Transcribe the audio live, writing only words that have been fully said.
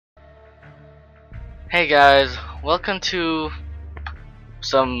Hey guys, welcome to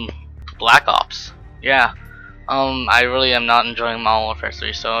some Black Ops. Yeah, I really am not enjoying Modern Warfare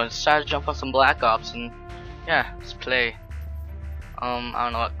 3, so I decided to jump on some Black Ops and yeah, let's play. I don't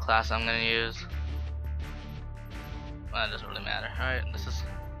know what class I'm gonna use. Well, it doesn't really matter. Alright, let's just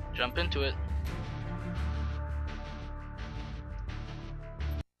jump into it.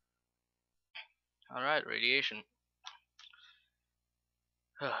 Alright, radiation.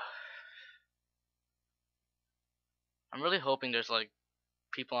 I'm really hoping there's like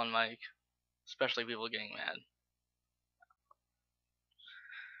people on mic, especially people getting mad.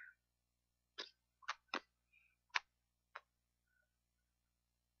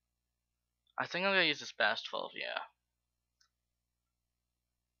 I think I'm gonna use this Bass 12, yeah.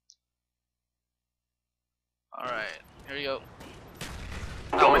 Alright, here we go.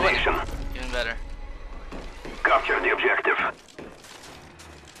 Domination. Even better. Capture the objective.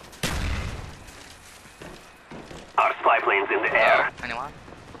 Our spy planes in the air. Anyone?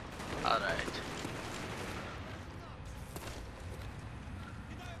 Alright.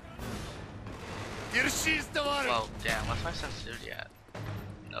 Well, damn, what's my sensitivity at?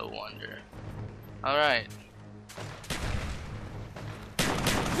 No wonder. Alright. Oh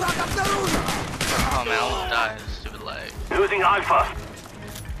man, I almost died. Stupid lag. Losing Alpha.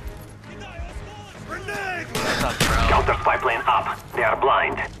 What's up, bro? Counter spy plane up. They are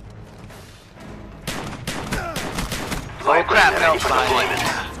blind. Oh crap, no, for behind deployment.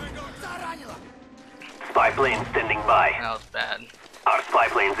 Spy plane standing by. That was bad. Our spy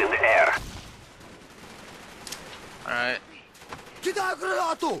planes in the air. Alright.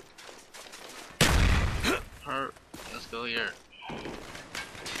 Let's go here.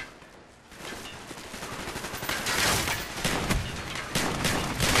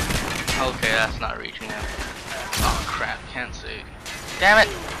 Okay, that's not reaching him. Oh crap, can't see. Damn it!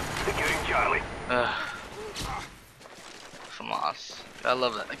 Securing Charlie. Ugh. Famas. God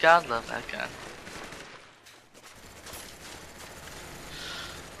love that. God love that guy.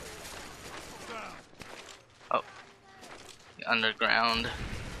 Oh. The underground.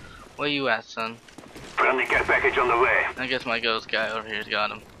 Where you at, son? Friendly care package on the way. I guess my ghost guy over here's got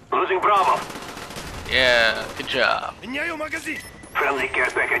him. Losing Bravo. Yeah, good job. Friendly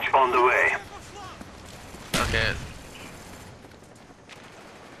care package on the way. Okay.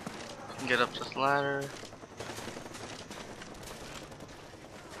 Get up this ladder.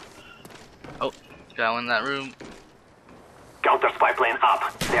 Oh, got one in that room. Counter spy plane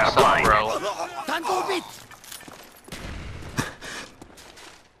up. They are What's up, blind. bro?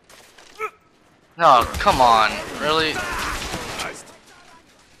 No, come on. Really?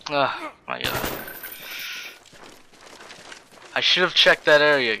 Oh my god. I should have checked that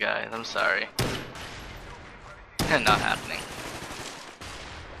area, guys. I'm sorry. Not happening.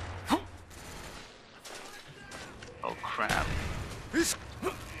 Oh crap.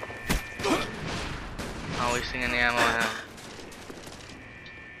 Not wasting any ammo on him.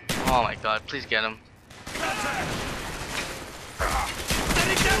 Oh my god, please get him.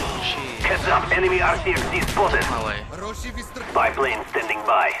 Jeez. Heads up, enemy RCXD spotted. My way. Spy plane standing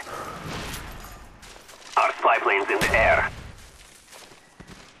by. Our spy planes in the air.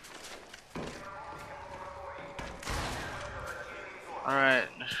 Alright,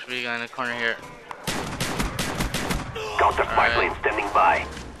 there should be a guy in the corner here. Counter spy Alright. plane standing by.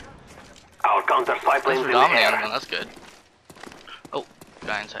 Our counter spy Thanks planes for in the dominating air. him, that's good. Oh,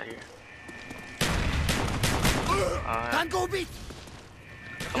 guy inside here. Alright.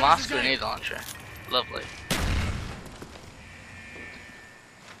 Famas grenade launcher. Lovely.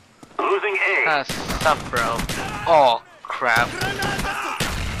 Losing A. Stop, bro. Oh, crap.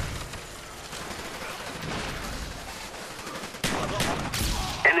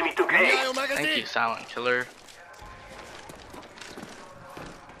 Enemy took A. Thank you, Silent Killer.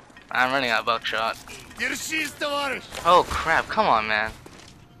 I'm running out of buckshot. Oh, crap. Come on, man.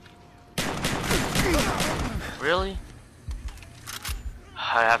 Really?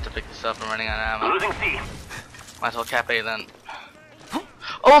 I have to pick this up. I'm running out of ammo. Losing C. Might as well cap A then.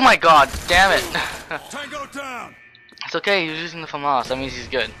 Oh my god, damn it! Tango down. It's okay, he was using the Famas, that means he's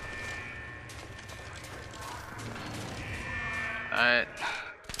good. Alright.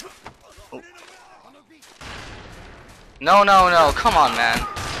 Oh. No, no, no, come on, man.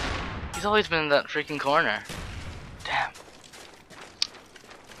 He's always been in that freaking corner. Damn.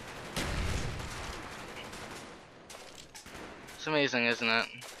 It's amazing, isn't it?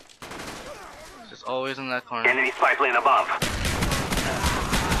 Just always in that corner. Enemy spy plane above.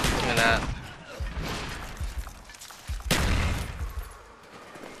 Give me that.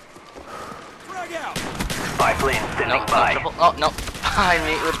 Spy plane standing Nope, by. no, triple. Oh, no. Behind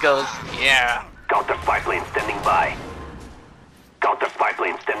me, it goes. Yeah. Counter spy plane standing by. Counter spy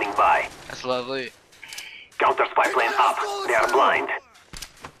plane standing by. That's lovely. Counter spy plane up. They are blind.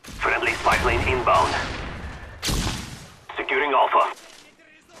 Friendly spy plane inbound. Securing Alpha.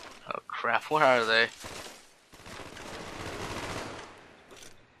 Oh crap, where are they?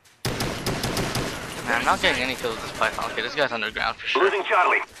 Man, I'm not getting any kills with this Python. Okay, this guy's underground for sure. Losing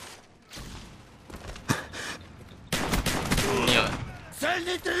Charlie. Knew it.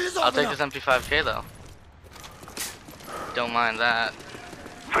 I'll take this MP5K though. Don't mind that.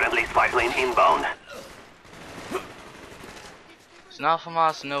 Friendly spy plane inbound. It's not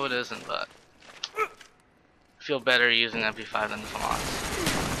Famas, no it isn't, but I feel better using MP5 than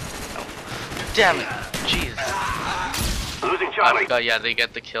Famas. No. Damn it! Jeez. Losing I Charlie. forgot, yeah, they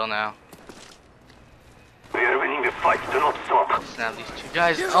get the kill now. We are winning the fight. Do not stop. Snap these two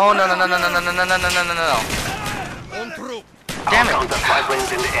guys. Oh no no no no no no no no no no no no no. Damn it! Counter spy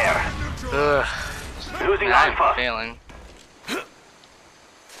planes in the air. Ugh. Losing Man, I'm Alpha. failing.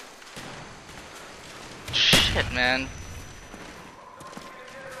 Shit, man.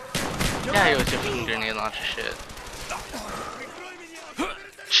 Yeah, he was your fucking grenade launcher shit.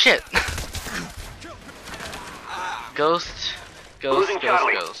 Shit! Ghost, ghost, Losing ghost,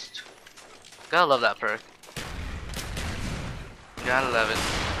 Charlie. ghost. Gotta love that perk. Gotta love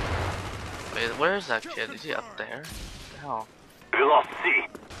it. Wait, where is that kid? Is he up there? What the hell? We lost C.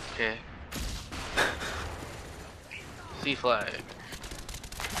 Okay. C flag.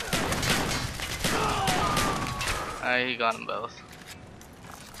 Alright, he got them both.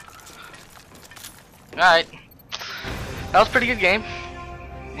 Alright. That was a pretty good game.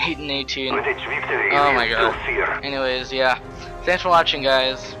 8 and 18. With each victory, Oh there my is still god. fear. Anyways, yeah. Thanks for watching,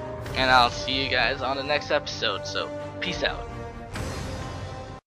 guys. And I'll see you guys on the next episode. So, peace out.